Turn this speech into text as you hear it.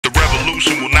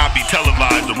not be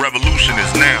televised. The revolution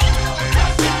is now.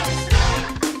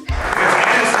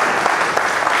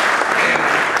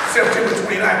 September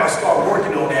 29th, I started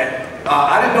working on that.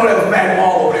 I didn't know that was Mac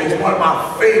Mall over there. He's one of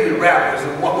my favorite rappers,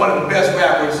 and one of the best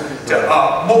rappers,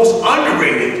 most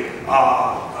underrated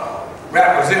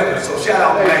rappers ever. So shout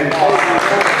out to Mac Mall.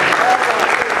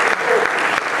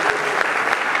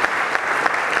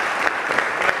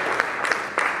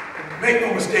 Make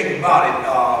no mistake about it.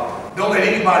 Don't let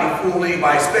anybody fool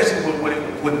anybody, especially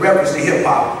with reference to hip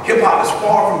hop. Hip hop is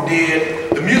far from dead.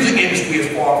 The music industry is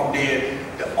far from dead.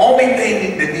 The only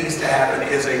thing that needs to happen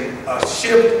is a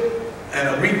shift and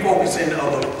a refocusing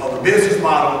of the business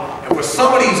model, and for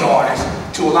some of these artists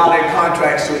to allow their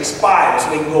contracts to expire so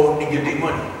they can go and get their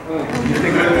money.